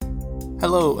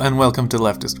Hello and welcome to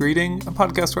Leftist Reading, a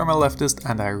podcast where I'm a leftist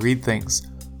and I read things.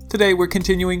 Today we're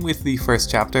continuing with the first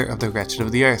chapter of The Wretched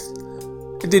of the Earth.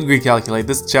 I did recalculate,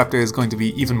 this chapter is going to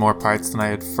be even more parts than I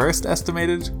had first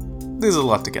estimated. There's a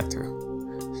lot to get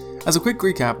through. As a quick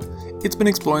recap, it's been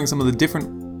exploring some of the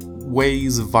different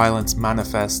ways violence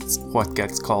manifests, what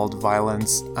gets called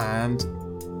violence, and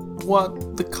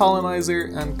what the colonizer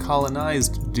and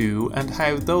colonized do, and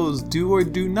how those do or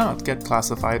do not get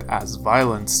classified as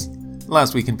violence.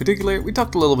 Last week in particular, we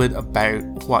talked a little bit about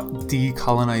what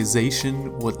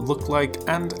decolonization would look like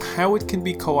and how it can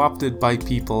be co-opted by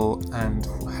people and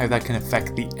how that can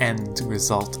affect the end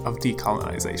result of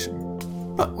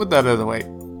decolonization. But with that out of the way,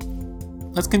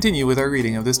 let's continue with our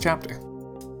reading of this chapter.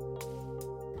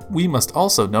 We must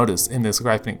also notice in this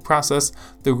ripening process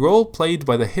the role played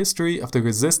by the history of the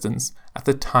resistance at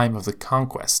the time of the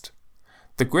conquest.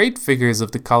 The great figures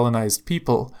of the colonized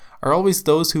people are always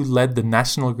those who led the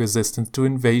national resistance to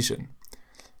invasion.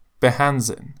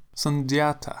 Behance,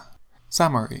 Sundiata,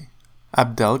 Samory,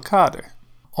 Abdelkader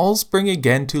all spring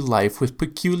again to life with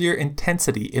peculiar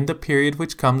intensity in the period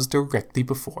which comes directly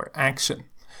before action.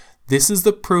 This is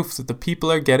the proof that the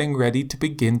people are getting ready to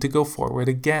begin to go forward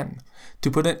again,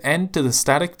 to put an end to the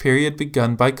static period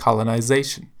begun by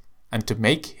colonization, and to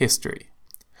make history.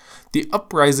 The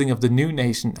uprising of the new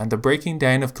nation and the breaking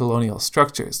down of colonial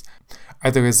structures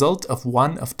are the result of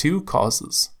one of two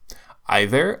causes,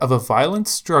 either of a violent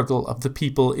struggle of the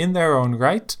people in their own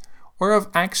right, or of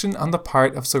action on the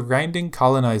part of surrounding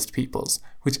colonized peoples,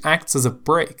 which acts as a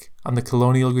brake on the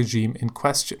colonial regime in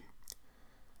question.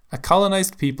 A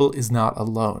colonized people is not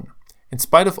alone. In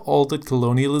spite of all that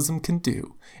colonialism can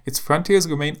do, its frontiers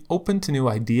remain open to new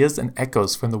ideas and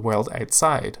echoes from the world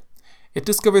outside. It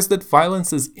discovers that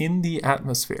violence is in the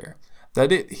atmosphere,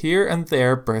 that it here and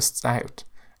there bursts out,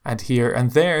 and here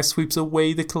and there sweeps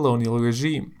away the colonial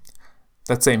regime.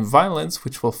 That same violence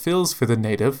which fulfills for the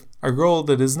native a role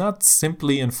that is not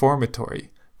simply informatory,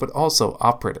 but also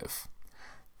operative.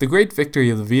 The great victory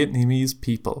of the Vietnamese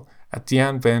people at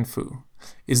Dien Bien Phu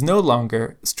is no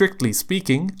longer, strictly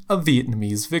speaking, a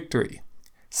Vietnamese victory.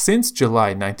 Since July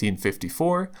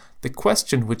 1954, the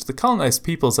question which the colonized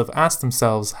peoples have asked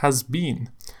themselves has been,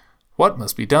 what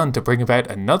must be done to bring about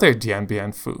another Dien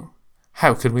Bien Phu?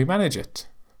 How can we manage it?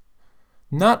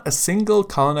 Not a single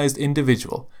colonized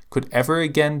individual could ever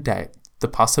again doubt the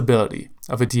possibility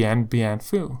of a Dien Bien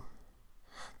Phu.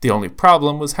 The only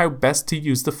problem was how best to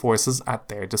use the forces at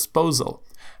their disposal,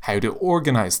 how to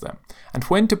organize them, and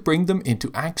when to bring them into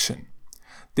action.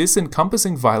 This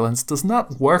encompassing violence does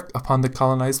not work upon the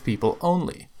colonized people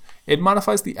only. It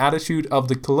modifies the attitude of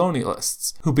the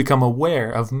colonialists, who become aware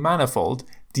of manifold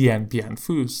Dien Bien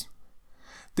Phus.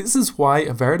 This is why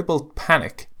a veritable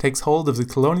panic takes hold of the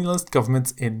colonialist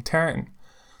governments in turn.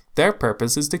 Their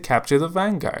purpose is to capture the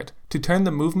vanguard, to turn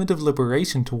the movement of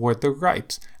liberation toward the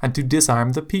right, and to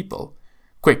disarm the people.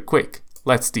 Quick,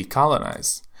 let's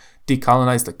decolonize.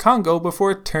 Decolonize the Congo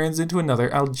before it turns into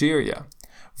another Algeria.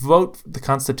 Vote the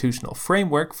constitutional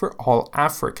framework for all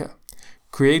Africa.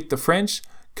 Create the French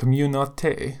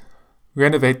communauté.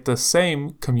 Renovate the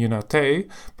same communauté,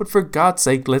 but for God's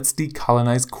sake, let's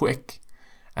decolonize quick.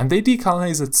 And they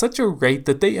decolonize at such a rate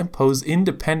that they impose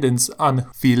independence on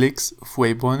Félix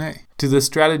Houphouët-Boigny. To the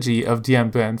strategy of Dien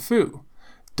Bien Phu,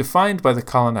 defined by the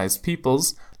colonized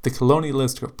peoples, the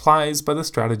colonialist replies by the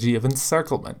strategy of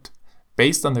encirclement,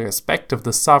 based on the respect of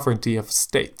the sovereignty of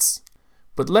states.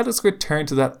 But let us return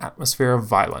to that atmosphere of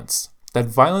violence, that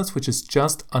violence which is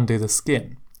just under the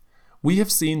skin. We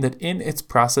have seen that in its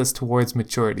process towards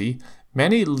maturity,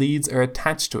 many leads are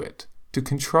attached to it, to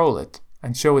control it,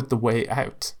 and show it the way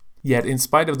out. Yet in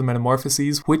spite of the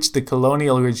metamorphoses which the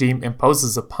colonial regime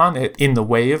imposes upon it in the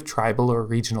way of tribal or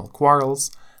regional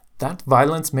quarrels, that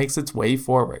violence makes its way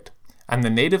forward, and the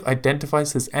native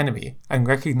identifies his enemy and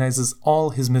recognizes all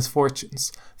his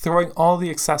misfortunes, throwing all the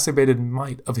exacerbated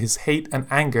might of his hate and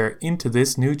anger into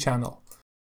this new channel.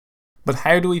 But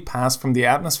how do we pass from the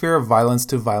atmosphere of violence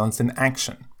to violence in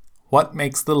action? What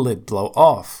makes the lid blow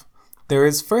off? There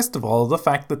is first of all the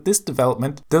fact that this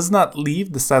development does not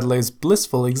leave the settler's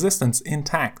blissful existence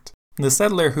intact. The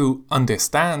settler who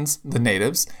understands the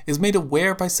natives is made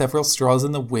aware by several straws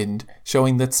in the wind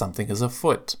showing that something is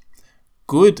afoot.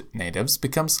 Good natives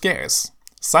become scarce.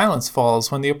 Silence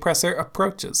falls when the oppressor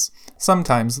approaches.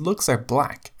 Sometimes looks are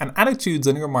black and attitudes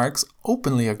and remarks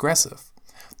openly aggressive.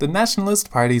 The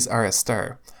nationalist parties are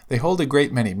astir. They hold a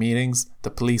great many meetings, the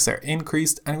police are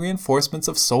increased, and reinforcements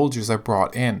of soldiers are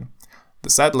brought in. The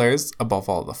settlers, above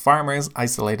all the farmers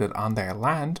isolated on their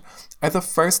land, are the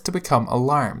first to become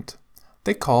alarmed.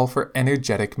 They call for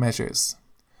energetic measures.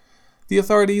 the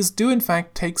authorities do in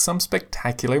fact take some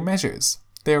spectacular measures.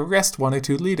 They arrest one or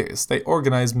two leaders, they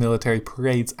organize military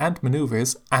parades and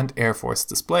maneuvers, and Air Force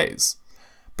displays.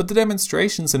 But the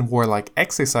demonstrations and warlike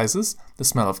exercises, the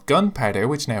smell of gunpowder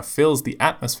which now fills the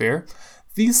atmosphere,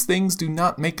 these things do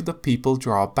not make the people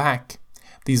draw back.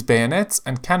 These bayonets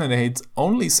and cannonades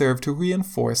only serve to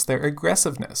reinforce their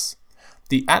aggressiveness.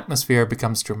 The atmosphere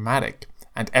becomes dramatic,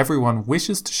 and everyone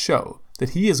wishes to show that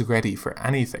he is ready for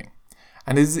anything.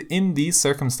 And it is in these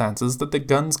circumstances that the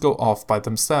guns go off by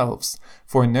themselves,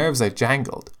 for nerves are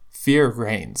jangled, fear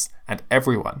reigns, and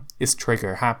everyone is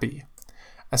trigger happy.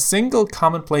 A single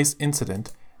commonplace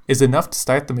incident is enough to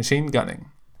start the machine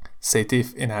gunning.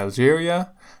 Sétif in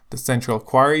Algeria, the Central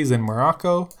Quarries in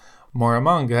Morocco,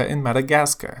 Moramanga in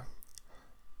Madagascar.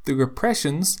 The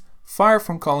repressions, far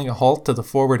from calling a halt to the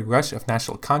forward rush of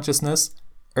national consciousness,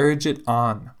 urge it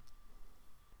on.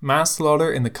 Mass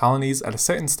slaughter in the colonies at a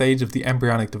certain stage of the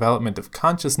embryonic development of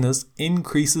consciousness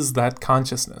increases that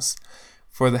consciousness,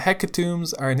 for the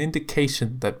hecatombs are an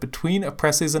indication that between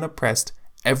oppressors and oppressed,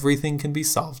 everything can be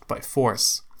solved by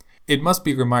force. It must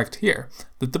be remarked here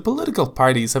that the political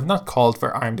parties have not called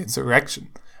for armed insurrection,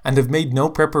 and have made no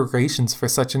preparations for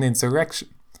such an insurrection.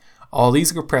 All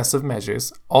these repressive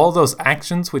measures, all those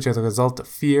actions which are the result of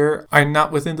fear, are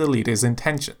not within the leaders'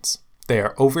 intentions. They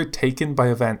are overtaken by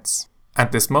events.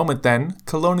 At this moment, then,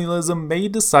 colonialism may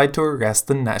decide to arrest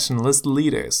the nationalist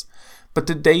leaders. But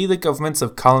today the governments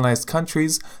of colonized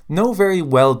countries know very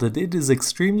well that it is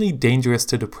extremely dangerous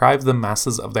to deprive the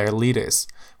masses of their leaders,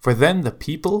 for then the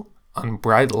people,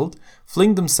 unbridled,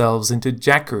 fling themselves into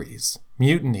jackeries,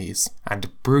 mutinies, and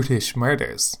brutish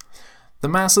murders. The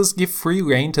masses give free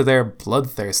rein to their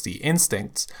bloodthirsty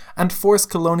instincts and force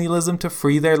colonialism to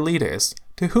free their leaders,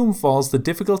 to whom falls the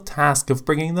difficult task of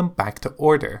bringing them back to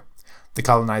order. The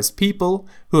colonized people,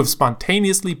 who have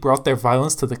spontaneously brought their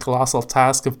violence to the colossal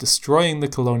task of destroying the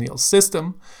colonial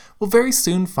system, will very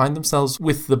soon find themselves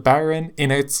with the barren,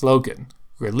 inert slogan,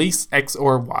 "Release X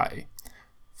or Y."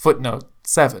 Footnote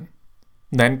 7.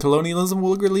 Then colonialism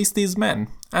will release these men,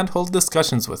 and hold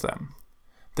discussions with them.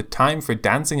 The time for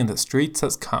dancing in the streets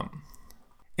has come.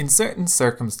 In certain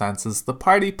circumstances, the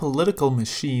party political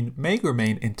machine may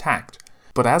remain intact,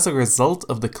 but as a result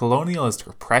of the colonialist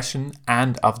repression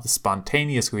and of the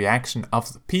spontaneous reaction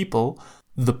of the people,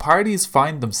 the parties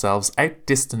find themselves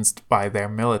outdistanced by their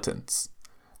militants.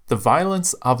 The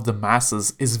violence of the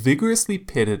masses is vigorously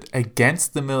pitted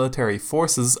against the military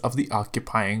forces of the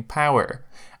occupying power,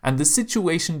 and the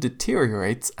situation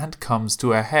deteriorates and comes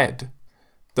to a head.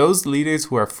 Those leaders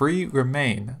who are free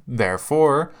remain,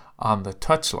 therefore, on the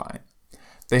touchline.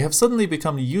 They have suddenly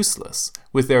become useless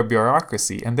with their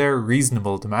bureaucracy and their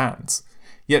reasonable demands.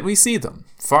 Yet we see them,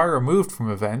 far removed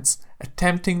from events,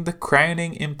 attempting the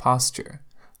crowning imposture,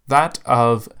 that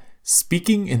of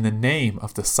speaking in the name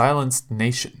of the silenced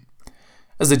nation.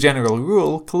 As a general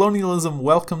rule, colonialism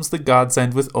welcomes the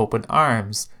godsend with open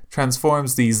arms,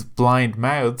 transforms these blind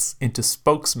mouths into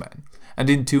spokesmen, and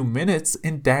in 2 minutes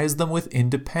endows them with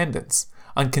independence,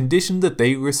 on condition that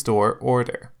they restore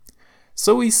order.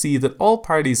 So we see that all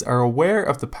parties are aware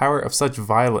of the power of such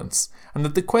violence, and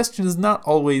that the question is not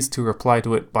always to reply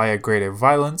to it by a greater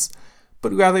violence,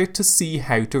 but rather to see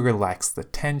how to relax the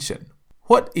tension.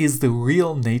 What is the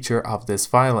real nature of this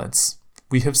violence?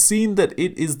 We have seen that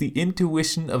it is the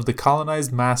intuition of the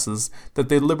colonized masses that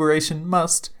their liberation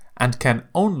must, and can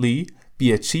only,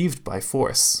 be achieved by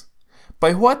force.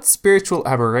 By what spiritual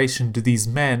aberration do these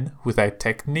men, without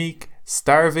technique,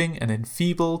 starving and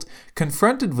enfeebled,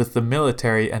 confronted with the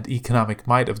military and economic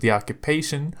might of the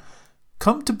occupation,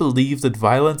 come to believe that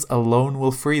violence alone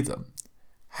will free them?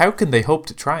 How can they hope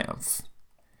to triumph?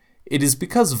 It is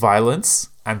because violence,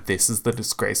 and this is the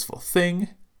disgraceful thing,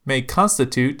 may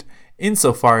constitute,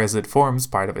 insofar as it forms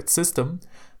part of its system,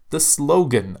 the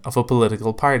slogan of a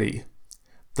political party.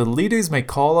 The leaders may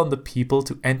call on the people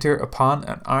to enter upon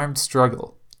an armed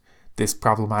struggle. This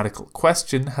problematical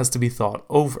question has to be thought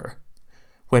over.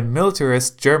 When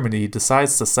militarist Germany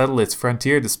decides to settle its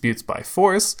frontier disputes by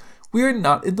force, we are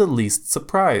not in the least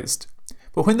surprised.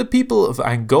 But when the people of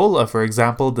Angola, for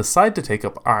example, decide to take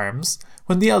up arms,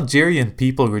 when the Algerian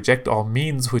people reject all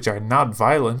means which are not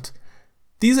violent,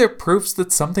 these are proofs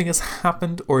that something has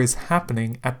happened or is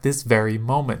happening at this very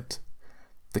moment.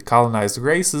 The colonized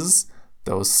races,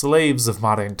 those slaves of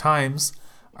modern times,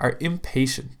 are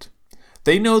impatient.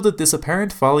 They know that this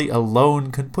apparent folly alone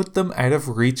can put them out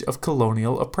of reach of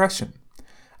colonial oppression.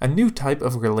 A new type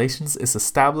of relations is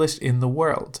established in the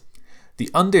world.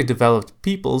 The underdeveloped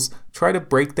peoples try to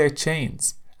break their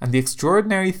chains, and the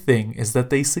extraordinary thing is that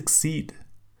they succeed.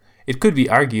 It could be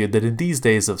argued that in these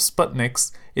days of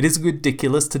Sputniks, it is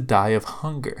ridiculous to die of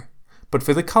hunger. But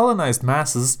for the colonized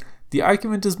masses, the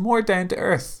argument is more down to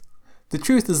earth. The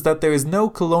truth is that there is no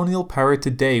colonial power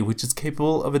today which is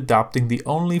capable of adopting the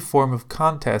only form of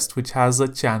contest which has a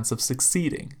chance of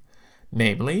succeeding,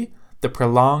 namely, the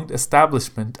prolonged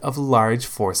establishment of large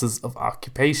forces of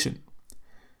occupation.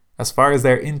 As far as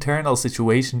their internal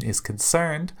situation is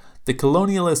concerned, the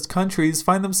colonialist countries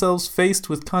find themselves faced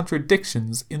with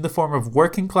contradictions in the form of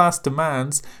working-class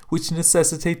demands which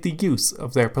necessitate the use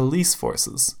of their police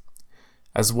forces.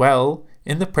 As well,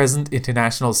 in the present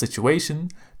international situation,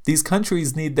 these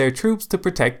countries need their troops to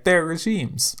protect their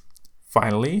regimes.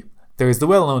 Finally, there is the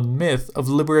well-known myth of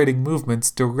liberating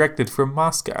movements directed from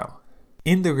Moscow.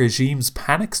 In the regime's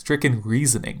panic-stricken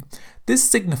reasoning, this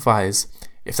signifies,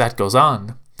 if that goes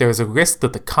on, there is a risk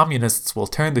that the communists will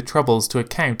turn the troubles to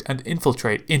account and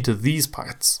infiltrate into these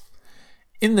parts.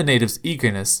 In the native's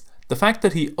eagerness, the fact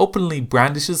that he openly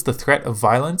brandishes the threat of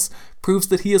violence proves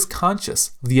that he is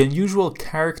conscious of the unusual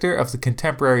character of the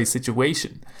contemporary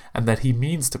situation and that he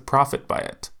means to profit by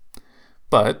it.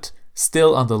 But,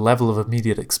 still on the level of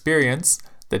immediate experience,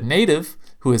 the native,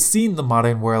 who has seen the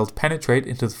modern world penetrate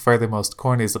into the furthermost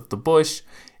corners of the bush,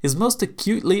 is most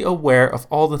acutely aware of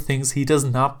all the things he does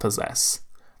not possess.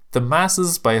 The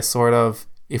masses, by a sort of,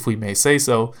 if we may say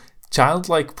so,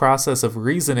 childlike process of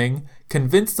reasoning,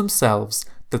 convince themselves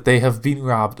that they have been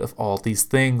robbed of all these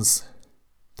things.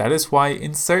 That is why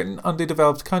in certain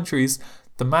underdeveloped countries,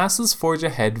 the masses forge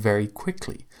ahead very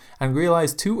quickly and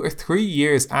realize 2 or 3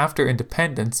 years after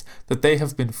independence that they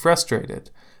have been frustrated,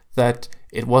 that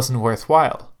it wasn't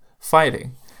worthwhile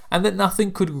fighting, and that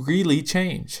nothing could really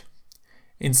change.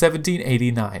 In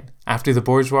 1789, after the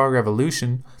bourgeois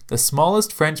revolution, the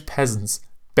smallest French peasants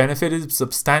benefited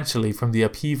substantially from the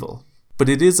upheaval. But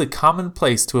it is a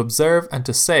commonplace to observe and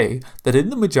to say that in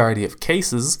the majority of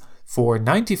cases, for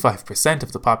 95%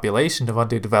 of the population of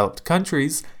underdeveloped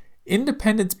countries,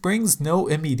 independence brings no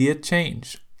immediate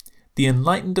change. The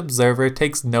enlightened observer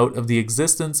takes note of the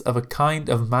existence of a kind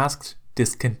of masked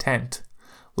discontent,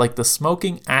 like the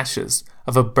smoking ashes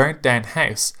of a burnt-down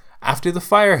house after the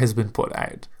fire has been put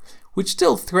out, which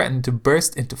still threaten to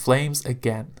burst into flames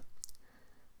again.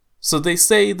 So they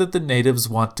say that the natives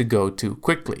want to go too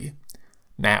quickly.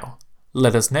 Now,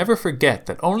 let us never forget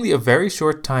that only a very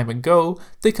short time ago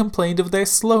they complained of their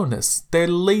slowness, their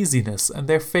laziness, and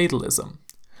their fatalism.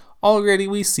 Already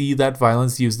we see that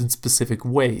violence used in specific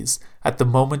ways, at the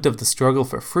moment of the struggle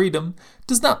for freedom,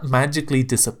 does not magically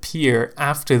disappear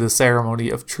after the ceremony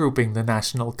of trooping the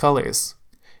national colours.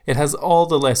 It has all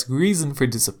the less reason for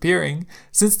disappearing,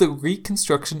 since the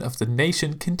reconstruction of the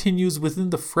nation continues within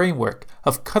the framework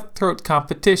of cutthroat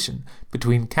competition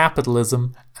between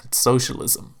capitalism and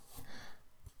socialism.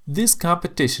 This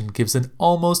competition gives an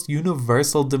almost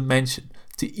universal dimension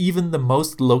to even the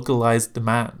most localized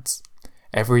demands.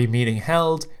 Every meeting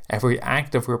held, every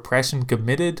act of repression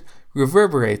committed,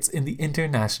 reverberates in the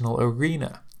international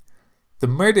arena. The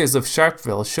murders of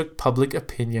Sharpeville shook public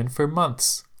opinion for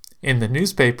months. In the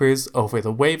newspapers, over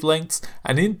the wavelengths,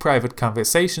 and in private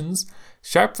conversations,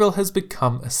 Sharpeville has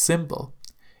become a symbol.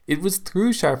 It was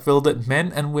through Sharpeville that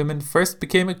men and women first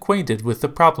became acquainted with the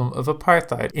problem of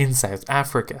apartheid in South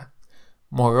Africa.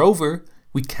 Moreover,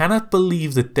 we cannot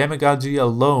believe that demagogy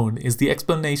alone is the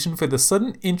explanation for the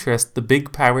sudden interest the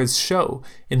big powers show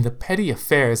in the petty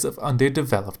affairs of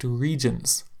underdeveloped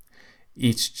regions.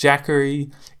 Each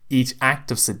jackery, each act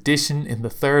of sedition in the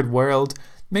Third World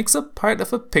makes up part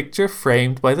of a picture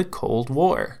framed by the Cold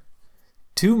War.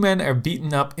 2 men are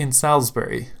beaten up in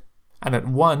Salisbury, and at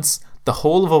once the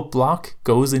whole of a bloc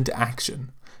goes into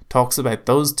action, talks about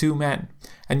those 2 men,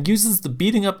 and uses the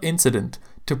beating up incident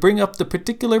to bring up the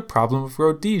particular problem of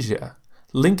Rhodesia,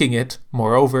 linking it,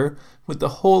 moreover, with the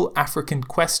whole African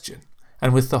question,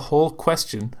 and with the whole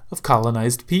question of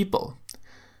colonized people.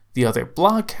 The other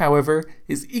bloc, however,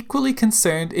 is equally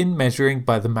concerned in measuring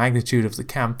by the magnitude of the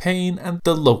campaign and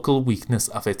the local weakness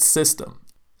of its system.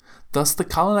 Thus, the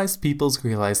colonized peoples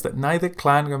realize that neither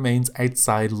clan remains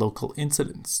outside local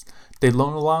incidents. They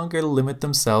no longer limit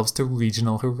themselves to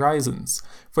regional horizons,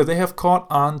 for they have caught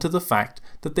on to the fact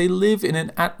that they live in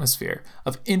an atmosphere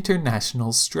of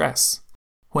international stress.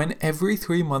 When every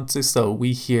 3 months or so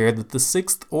we hear that the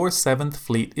 6th or 7th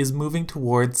Fleet is moving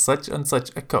towards such and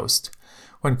such a coast,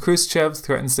 when Khrushchev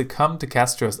threatens to come to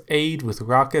Castro's aid with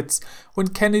rockets, when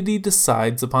Kennedy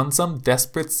decides upon some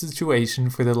desperate situation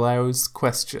for the Laos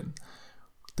question,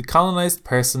 the colonized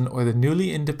person or the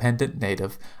newly independent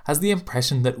native has the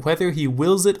impression that whether he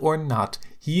wills it or not,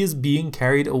 he is being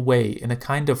carried away in a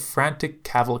kind of frantic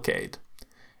cavalcade.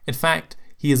 In fact,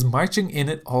 he is marching in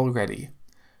it already.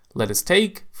 Let us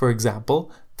take, for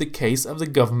example, the case of the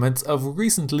governments of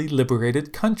recently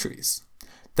liberated countries.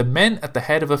 The men at the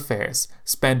head of affairs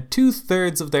spend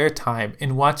 2/3 of their time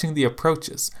in watching the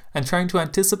approaches and trying to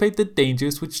anticipate the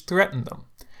dangers which threaten them,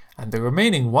 and the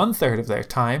remaining 1/3 of their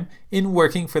time in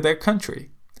working for their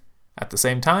country. At the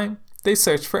same time, they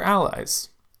search for allies.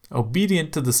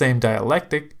 Obedient to the same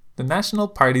dialectic, the national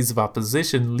parties of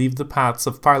opposition leave the paths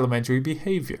of parliamentary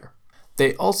behaviour.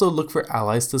 They also look for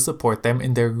allies to support them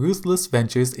in their ruthless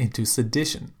ventures into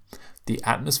sedition. The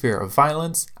atmosphere of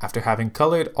violence, after having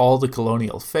coloured all the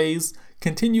colonial phase,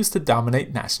 continues to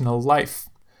dominate national life.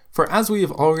 For as we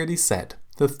have already said,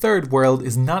 the Third World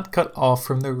is not cut off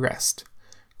from the rest.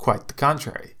 Quite the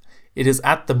contrary. It is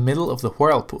at the middle of the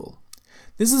whirlpool.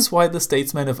 This is why the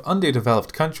statesmen of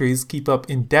underdeveloped countries keep up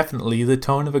indefinitely the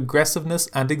tone of aggressiveness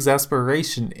and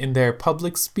exasperation in their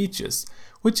public speeches,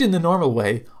 which in the normal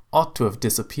way ought to have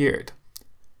disappeared.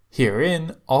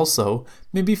 Herein, also,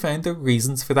 may be found the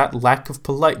reasons for that lack of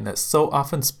politeness so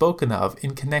often spoken of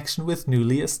in connection with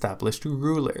newly established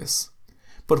rulers.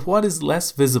 But what is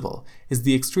less visible is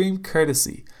the extreme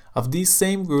courtesy of these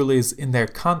same rulers in their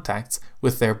contacts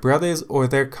with their brothers or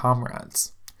their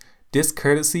comrades. This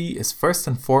courtesy is first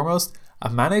and foremost a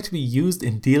manner to be used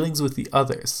in dealings with the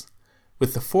others,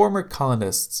 with the former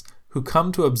colonists who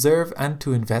come to observe and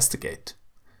to investigate.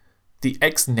 The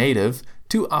ex-native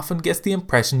too often gets the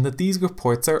impression that these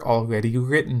reports are already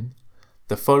written.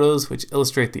 The photos which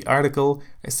illustrate the article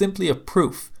are simply a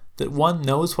proof that one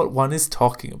knows what one is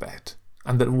talking about,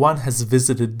 and that one has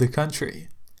visited the country.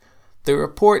 The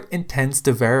report intends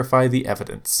to verify the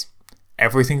evidence.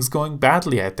 Everything's going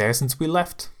badly out there since we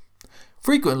left.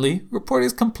 Frequently,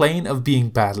 reporters complain of being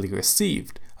badly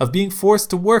received, of being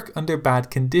forced to work under bad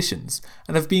conditions,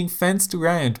 and of being fenced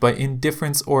around by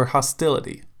indifference or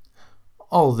hostility.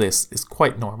 All this is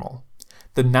quite normal.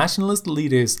 The nationalist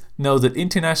leaders know that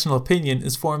international opinion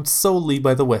is formed solely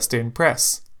by the Western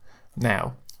press.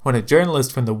 Now, when a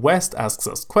journalist from the West asks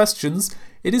us questions,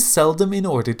 it is seldom in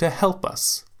order to help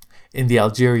us. In the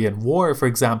Algerian War, for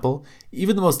example,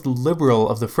 even the most liberal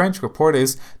of the French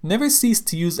reporters never ceased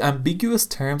to use ambiguous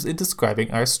terms in describing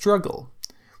our struggle.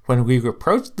 When we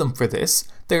reproached them for this,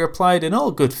 they replied in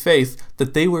all good faith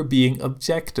that they were being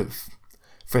objective.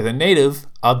 For the native,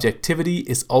 objectivity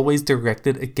is always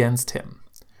directed against him.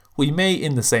 We may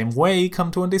in the same way come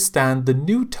to understand the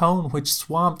new tone which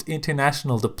swamped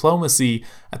international diplomacy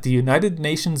at the United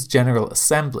Nations General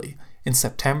Assembly in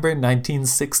September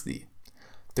 1960.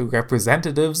 The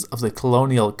representatives of the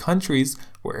colonial countries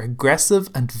were aggressive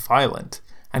and violent,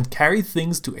 and carried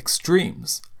things to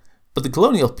extremes. But the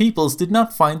colonial peoples did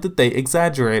not find that they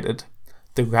exaggerated.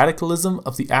 The radicalism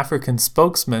of the African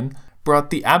spokesman brought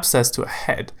the abscess to a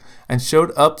head, and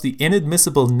showed up the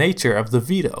inadmissible nature of the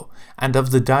veto, and of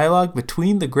the dialogue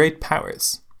between the great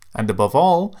powers, and above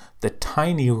all, the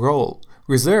tiny role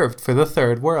reserved for the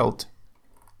Third World.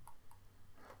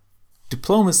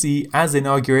 Diplomacy, as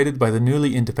inaugurated by the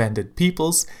newly independent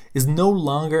peoples, is no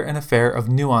longer an affair of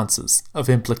nuances, of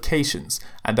implications,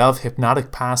 and of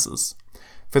hypnotic passes.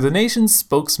 For the nation's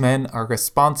spokesmen are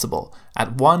responsible,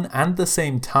 at one and the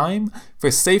same time,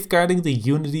 for safeguarding the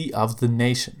unity of the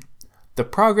nation, the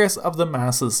progress of the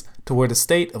masses toward a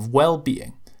state of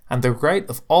well-being, and the right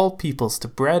of all peoples to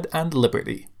bread and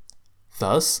liberty.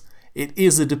 Thus, it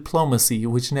is a diplomacy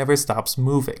which never stops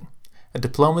moving, a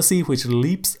diplomacy which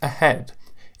leaps ahead,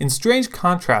 in strange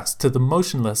contrast to the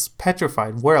motionless,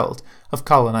 petrified world of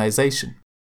colonization.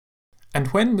 And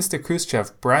when Mr.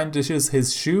 Khrushchev brandishes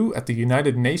his shoe at the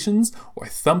United Nations or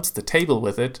thumps the table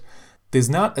with it, there's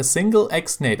not a single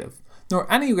ex-native, nor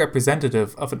any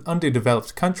representative of an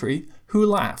underdeveloped country, who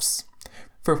laughs.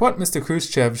 For what Mr.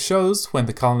 Khrushchev shows when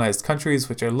the colonized countries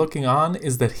which are looking on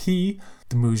is that he,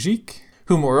 the mujik,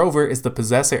 who moreover is the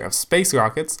possessor of space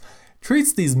rockets,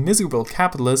 treats these miserable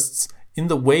capitalists in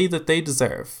the way that they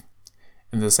deserve.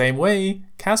 In the same way,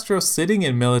 Castro sitting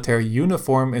in military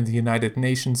uniform in the United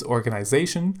Nations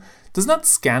organization does not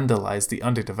scandalize the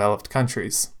underdeveloped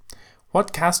countries.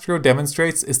 What Castro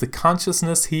demonstrates is the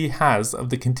consciousness he has of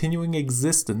the continuing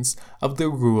existence of the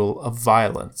rule of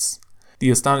violence. The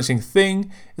astonishing thing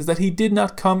is that he did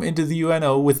not come into the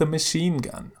UNO with a machine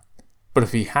gun. But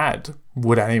if he had,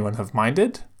 would anyone have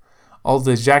minded? All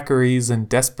the jacqueries and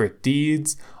desperate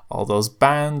deeds, all those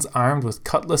bands armed with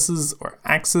cutlasses or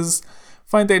axes,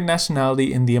 find their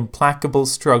nationality in the implacable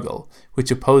struggle which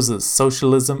opposes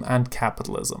socialism and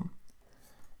capitalism.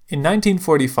 In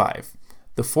 1945,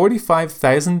 the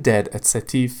 45,000 dead at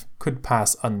Sétif could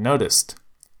pass unnoticed.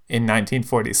 In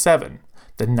 1947,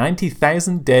 the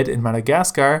 90,000 dead in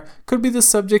Madagascar could be the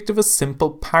subject of a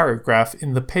simple paragraph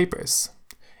in the papers.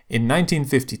 In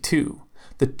 1952,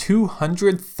 the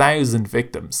 200,000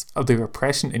 victims of the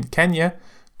repression in Kenya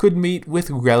could meet with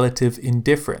relative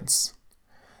indifference.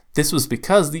 This was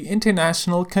because the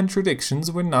international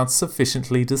contradictions were not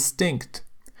sufficiently distinct.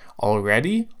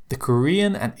 Already, the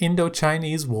Korean and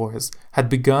Indo-Chinese wars had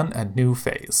begun a new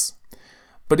phase.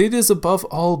 But it is above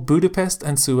all Budapest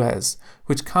and Suez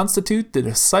which constitute the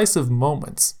decisive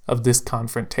moments of this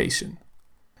confrontation.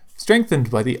 Strengthened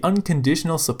by the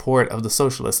unconditional support of the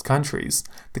socialist countries,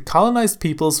 the colonized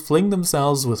peoples fling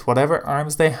themselves with whatever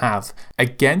arms they have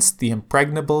against the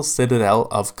impregnable citadel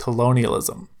of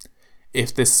colonialism.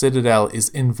 If this citadel is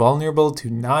invulnerable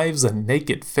to knives and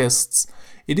naked fists,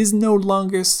 it is no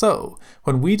longer so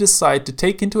when we decide to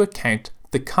take into account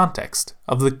the context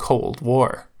of the Cold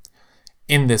War.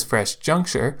 In this fresh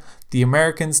juncture, the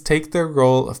Americans take their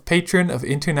role of patron of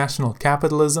international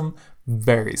capitalism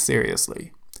very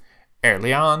seriously.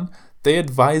 Early on, they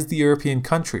advised the European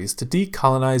countries to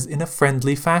decolonize in a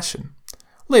friendly fashion.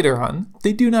 Later on,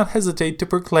 they do not hesitate to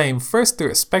proclaim first the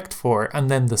respect for and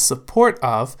then the support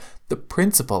of the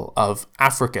principle of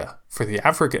Africa for the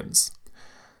Africans.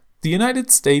 The United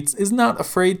States is not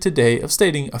afraid today of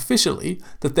stating officially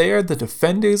that they are the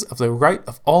defenders of the right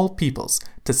of all peoples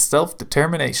to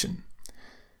self-determination.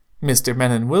 Mr.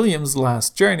 Menon-Williams'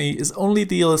 last journey is only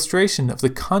the illustration of the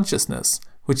consciousness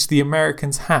which the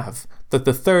Americans have that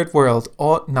the Third World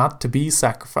ought not to be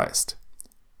sacrificed.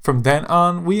 From then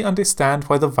on, we understand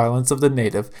why the violence of the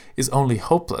native is only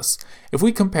hopeless if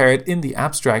we compare it in the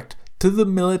abstract to the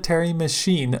military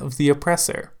machine of the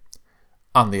oppressor.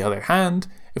 On the other hand,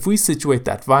 if we situate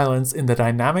that violence in the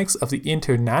dynamics of the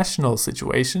international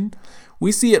situation,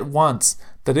 we see at once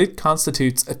that it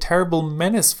constitutes a terrible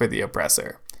menace for the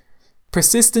oppressor.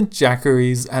 Persistent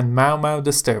jacqueries and Mau Mau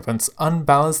disturbance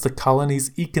unbalance the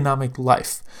colony's economic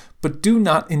life, but do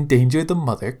not endanger the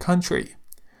mother country.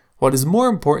 What is more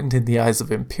important in the eyes of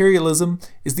imperialism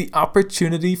is the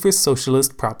opportunity for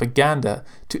socialist propaganda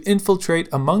to infiltrate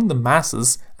among the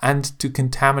masses and to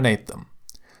contaminate them.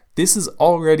 This is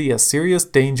already a serious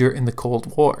danger in the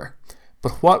Cold War.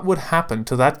 But what would happen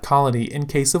to that colony in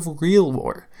case of real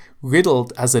war,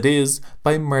 riddled as it is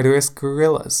by murderous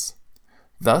guerrillas?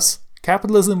 Thus,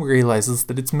 capitalism realizes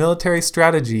that its military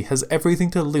strategy has everything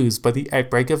to lose by the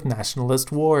outbreak of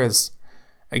nationalist wars.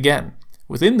 Again,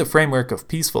 within the framework of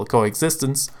peaceful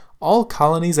coexistence, all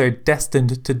colonies are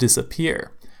destined to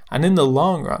disappear, and in the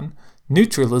long run,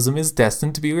 neutralism is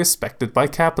destined to be respected by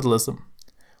capitalism.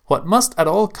 What must at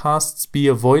all costs be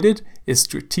avoided is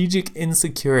strategic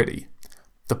insecurity,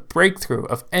 the breakthrough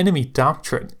of enemy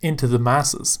doctrine into the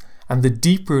masses, and the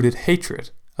deep-rooted hatred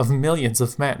of millions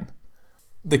of men.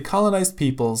 The colonized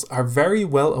peoples are very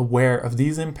well aware of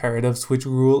these imperatives which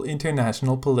rule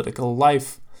international political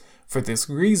life. For this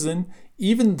reason,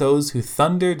 even those who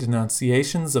thunder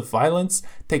denunciations of violence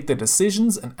take their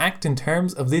decisions and act in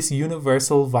terms of this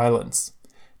universal violence.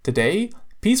 Today,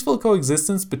 peaceful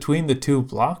coexistence between the two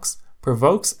blocs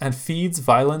provokes and feeds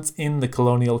violence in the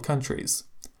colonial countries.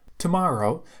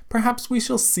 Tomorrow, perhaps we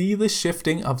shall see the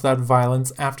shifting of that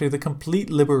violence after the complete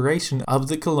liberation of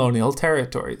the colonial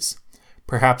territories.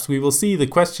 Perhaps we will see the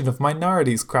question of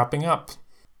minorities cropping up.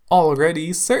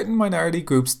 Already, certain minority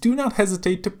groups do not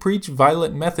hesitate to preach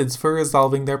violent methods for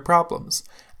resolving their problems,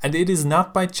 and it is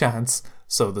not by chance,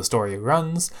 so the story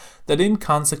runs, that in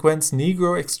consequence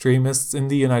Negro extremists in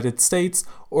the United States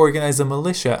organize a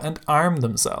militia and arm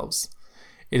themselves.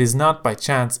 It is not by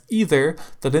chance either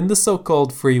that in the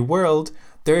so-called free world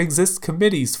there exist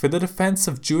committees for the defense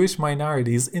of Jewish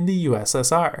minorities in the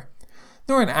USSR.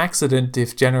 Nor an accident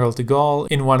if General de Gaulle,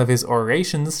 in one of his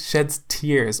orations, sheds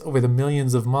tears over the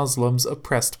millions of Muslims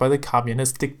oppressed by the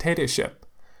communist dictatorship.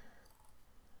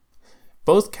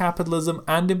 Both capitalism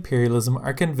and imperialism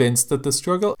are convinced that the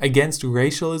struggle against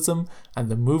racialism and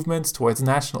the movements towards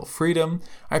national freedom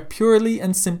are purely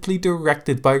and simply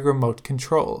directed by remote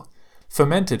control,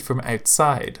 fomented from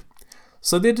outside.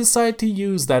 So they decide to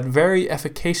use that very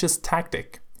efficacious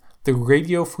tactic, the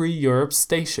Radio Free Europe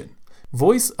station,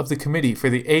 voice of the Committee for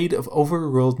the Aid of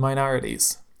Overruled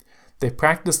Minorities. They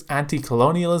practiced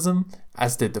anti-colonialism,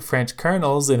 as did the French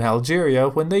colonels in Algeria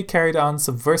when they carried on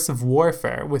subversive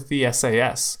warfare with the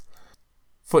SAS.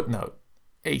 Footnote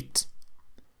 8.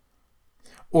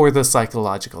 Or the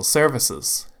psychological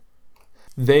services.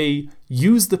 They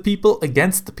use the people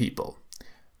against the people.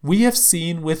 We have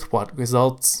seen with what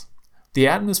results. The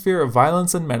atmosphere of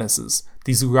violence and menaces,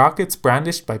 these rockets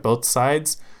brandished by both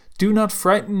sides, do not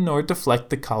frighten nor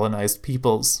deflect the colonized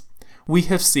peoples. We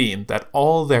have seen that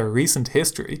all their recent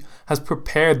history has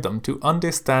prepared them to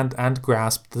understand and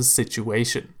grasp the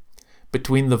situation.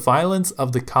 Between the violence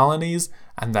of the colonies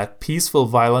and that peaceful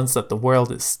violence that the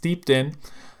world is steeped in,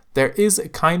 there is a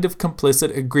kind of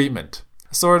complicit agreement,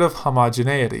 a sort of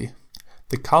homogeneity.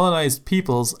 The colonized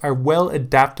peoples are well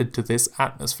adapted to this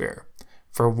atmosphere.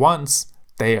 For once,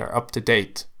 they are up to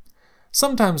date.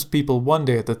 Sometimes people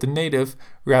wonder that the native,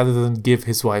 rather than give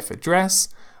his wife a dress,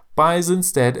 buys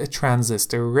instead a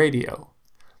transistor radio.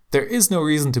 There is no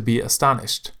reason to be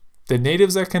astonished. The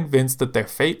natives are convinced that their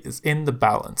fate is in the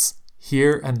balance,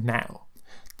 here and now.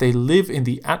 They live in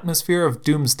the atmosphere of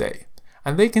doomsday,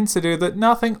 and they consider that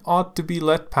nothing ought to be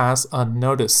let pass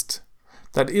unnoticed.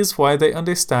 That is why they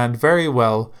understand very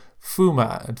well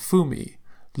Fuma and Fumi,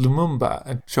 Lumumba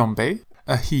and Chombe,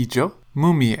 Ahijo,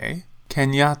 Mumie,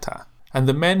 Kenyatta, and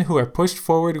the men who are pushed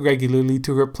forward regularly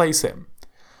to replace him.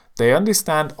 They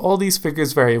understand all these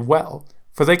figures very well,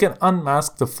 for they can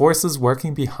unmask the forces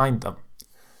working behind them.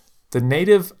 The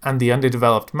native and the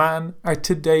underdeveloped man are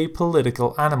today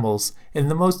political animals in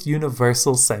the most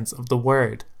universal sense of the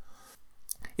word.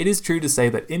 It is true to say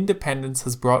that independence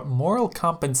has brought moral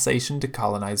compensation to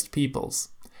colonized peoples,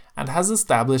 and has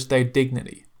established their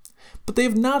dignity. But they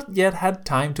have not yet had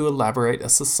time to elaborate a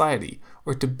society,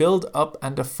 or to build up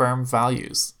and affirm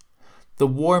values. The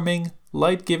warming,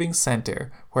 light-giving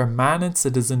center where man and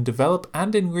citizen develop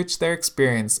and enrich their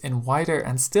experience in wider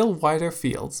and still wider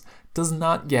fields does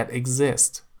not yet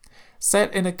exist.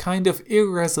 Set in a kind of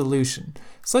irresolution,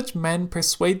 such men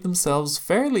persuade themselves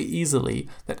fairly easily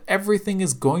that everything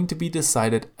is going to be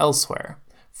decided elsewhere,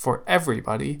 for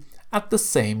everybody, at the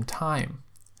same time.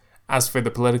 As for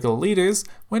the political leaders,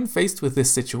 when faced with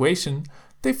this situation,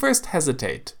 they first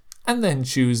hesitate, and then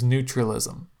choose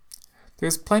neutralism.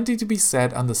 There's plenty to be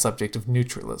said on the subject of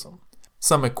neutralism.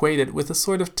 Some equate it with a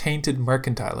sort of tainted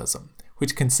mercantilism,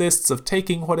 which consists of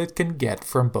taking what it can get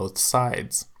from both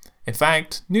sides. In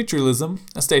fact, neutralism,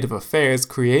 a state of affairs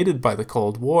created by the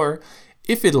Cold War,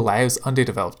 if it allows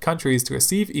underdeveloped countries to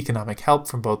receive economic help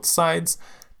from both sides,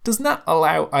 does not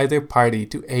allow either party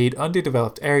to aid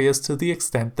underdeveloped areas to the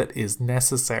extent that is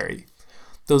necessary.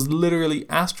 Those literally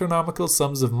astronomical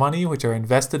sums of money which are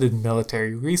invested in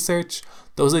military research,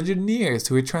 those engineers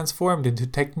who are transformed into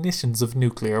technicians of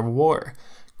nuclear war,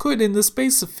 could in the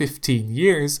space of 15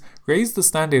 years raise the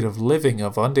standard of living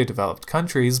of underdeveloped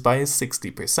countries by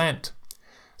 60%.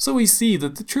 So we see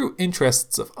that the true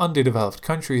interests of underdeveloped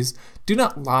countries do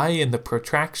not lie in the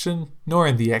protraction nor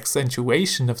in the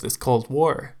accentuation of this Cold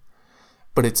War.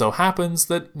 But it so happens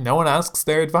that no one asks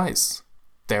their advice.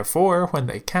 Therefore, when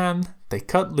they can, they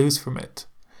cut loose from it.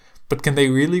 But can they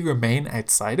really remain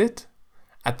outside it?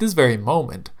 At this very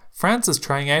moment, France is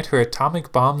trying out her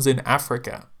atomic bombs in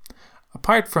Africa.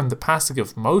 Apart from the passing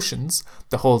of motions,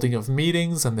 the holding of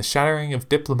meetings, and the shattering of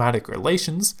diplomatic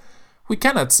relations, we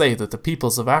cannot say that the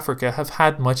peoples of Africa have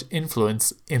had much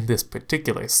influence in this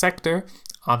particular sector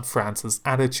on France's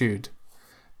attitude.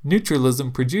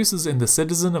 Neutralism produces in the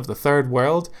citizen of the Third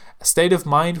World a state of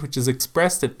mind which is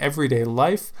expressed in everyday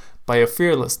life by a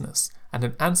fearlessness and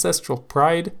an ancestral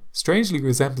pride strangely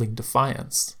resembling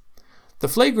defiance. The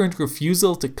flagrant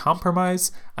refusal to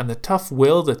compromise and the tough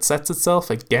will that sets itself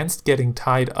against getting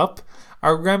tied up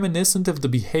are reminiscent of the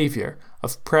behavior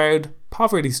of proud,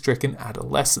 poverty-stricken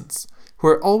adolescents, who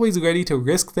are always ready to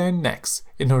risk their necks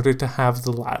in order to have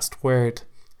the last word.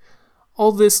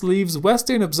 All this leaves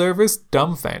Western observers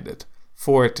dumbfounded,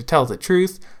 for, to tell the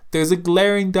truth, there's a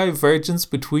glaring divergence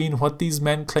between what these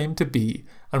men claim to be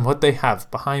and what they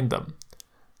have behind them.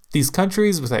 These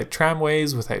countries without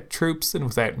tramways, without troops, and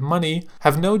without money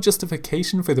have no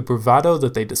justification for the bravado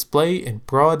that they display in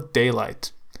broad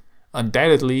daylight.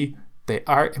 Undoubtedly, they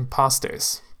are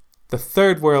impostors. The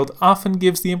Third World often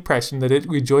gives the impression that it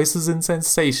rejoices in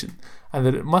sensation and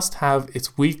that it must have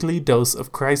its weekly dose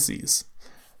of crises.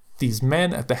 These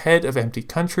men at the head of empty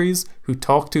countries who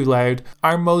talk too loud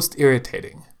are most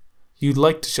irritating. You'd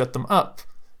like to shut them up,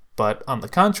 but on the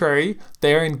contrary,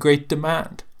 they are in great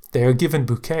demand. They are given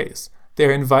bouquets. They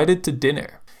are invited to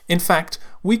dinner. In fact,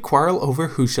 we quarrel over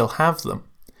who shall have them.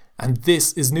 And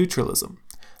this is neutralism.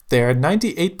 They are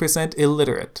 98%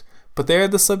 illiterate, but they are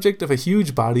the subject of a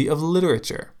huge body of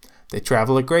literature. They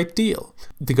travel a great deal.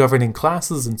 The governing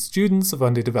classes and students of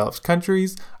underdeveloped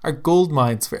countries are gold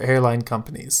mines for airline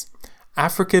companies.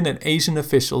 African and Asian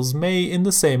officials may, in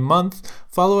the same month,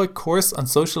 follow a course on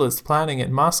socialist planning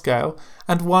in Moscow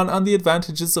and one on the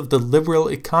advantages of the liberal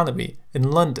economy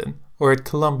in London or at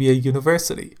Columbia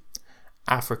University.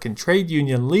 African trade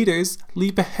union leaders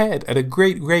leap ahead at a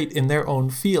great rate in their own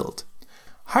field.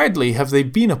 Hardly have they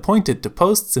been appointed to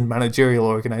posts in managerial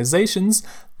organizations,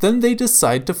 then they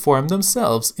decide to form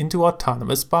themselves into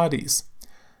autonomous bodies.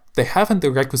 They haven't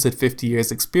the requisite 50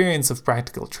 years experience of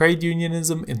practical trade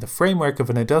unionism in the framework of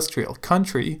an industrial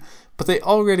country, but they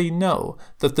already know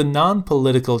that the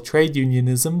non-political trade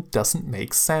unionism doesn't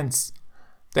make sense.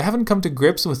 They haven't come to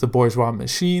grips with the bourgeois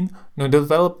machine, nor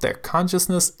developed their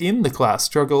consciousness in the class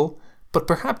struggle, but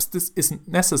perhaps this isn't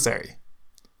necessary.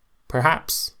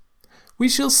 Perhaps. We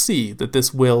shall see that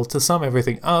this will to sum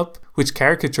everything up, which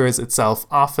caricatures itself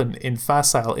often in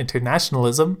facile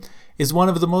internationalism, is one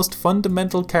of the most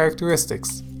fundamental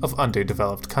characteristics of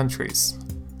underdeveloped countries.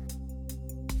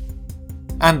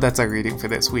 And that's our reading for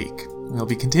this week. We'll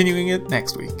be continuing it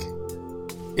next week.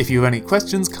 If you have any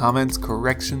questions, comments,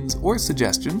 corrections, or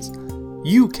suggestions,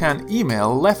 you can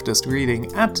email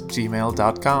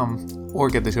leftistreading@gmail.com or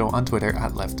get the show on Twitter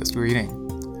 @leftistreading.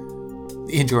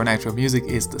 The intro and outro music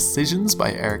is Decisions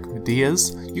by Eric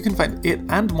Medias. You can find it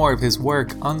and more of his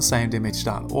work on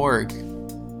soundimage.org.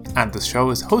 And the show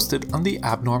is hosted on the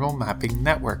Abnormal Mapping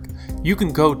Network. You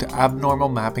can go to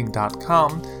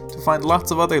abnormalmapping.com to find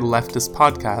lots of other leftist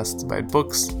podcasts about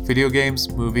books, video games,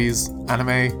 movies,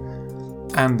 anime.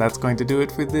 And that's going to do it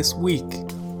for this week.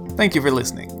 Thank you for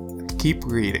listening, and keep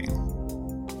reading.